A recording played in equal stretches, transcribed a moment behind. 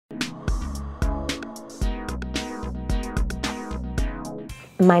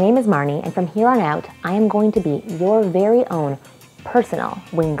My name is Marni, and from here on out, I am going to be your very own personal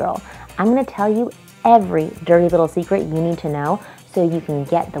wing girl. I'm going to tell you every dirty little secret you need to know so you can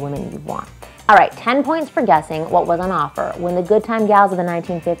get the women you want. All right, 10 points for guessing what was on offer when the good time gals of the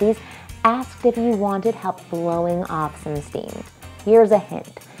 1950s asked if you wanted help blowing off some steam. Here's a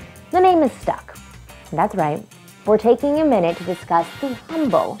hint. The name is stuck. That's right. We're taking a minute to discuss the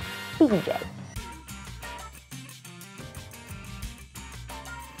humble BJ.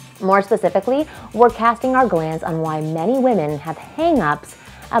 More specifically, we're casting our glance on why many women have hang-ups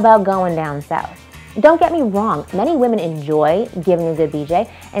about going down south. Don't get me wrong, many women enjoy giving a good BJ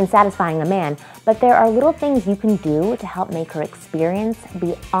and satisfying a man, but there are little things you can do to help make her experience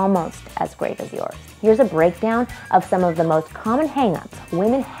be almost as great as yours. Here's a breakdown of some of the most common hang-ups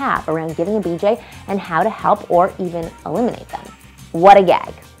women have around giving a BJ and how to help or even eliminate them. What a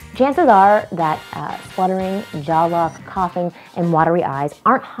gag. Chances are that spluttering, jaw lock, coughing, and watery eyes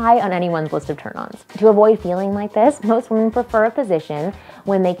aren't high on anyone's list of turn-ons. To avoid feeling like this, most women prefer a position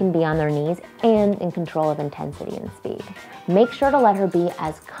when they can be on their knees and in control of intensity and speed. Make sure to let her be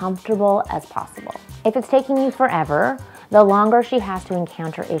as comfortable as possible. If it's taking you forever, the longer she has to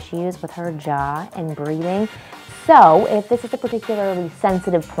encounter issues with her jaw and breathing. So if this is a particularly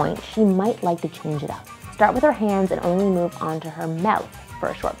sensitive point, she might like to change it up. Start with her hands and only move onto her mouth for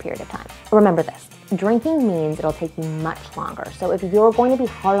a short period of time. Remember this, drinking means it'll take you much longer. So if you're going to be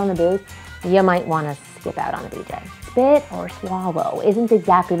hard on the booze, you might want to skip out on the BJ. Spit or swallow isn't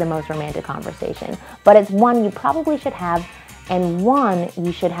exactly the most romantic conversation, but it's one you probably should have and one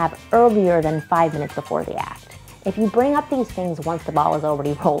you should have earlier than 5 minutes before the act. If you bring up these things once the ball is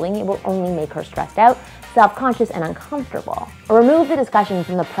already rolling, it will only make her stressed out, self-conscious, and uncomfortable. Remove the discussion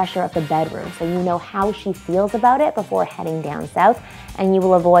from the pressure of the bedroom so you know how she feels about it before heading down south, and you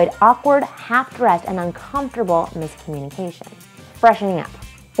will avoid awkward, half-dressed, and uncomfortable miscommunication. Freshening up.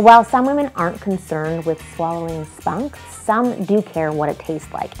 While some women aren't concerned with swallowing spunk, some do care what it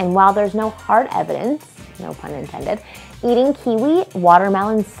tastes like. And while there's no hard evidence, no pun intended, eating kiwi,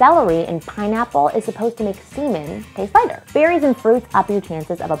 watermelon, celery, and pineapple is supposed to make semen taste lighter. Berries and fruits up your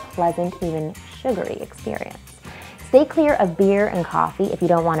chances of a pleasant, even sugary experience. Stay clear of beer and coffee if you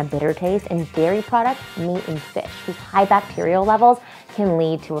don't want a bitter taste, and dairy products, meat, and fish, whose high bacterial levels can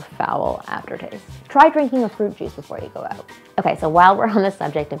lead to a foul aftertaste. Try drinking a fruit juice before you go out. Okay, so while we're on the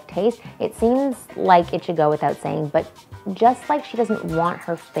subject of taste, it seems like it should go without saying, but just like she doesn't want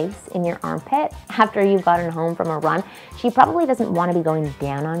her face in your armpit after you've gotten home from a run, she probably doesn't want to be going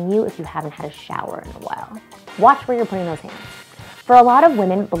down on you if you haven't had a shower in a while. Watch where you're putting those hands. For a lot of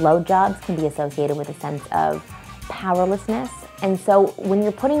women, blowjobs can be associated with a sense of powerlessness, and so when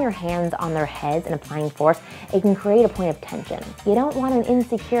you're putting your hands on their heads and applying force, it can create a point of tension. You don't want an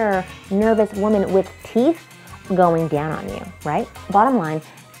insecure, nervous woman with teeth going down on you, right? Bottom line,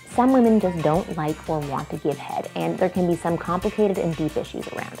 some women just don't like or want to give head, and there can be some complicated and deep issues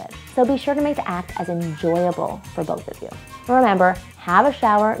around it. So be sure to make the act as enjoyable for both of you. Remember, have a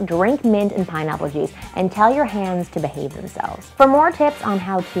shower, drink mint and pineapple juice, and tell your hands to behave themselves. For more tips on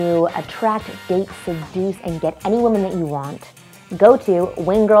how to attract, date, seduce, and get any woman that you want, go to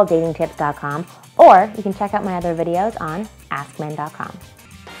winggirldatingtips.com, or you can check out my other videos on AskMen.com.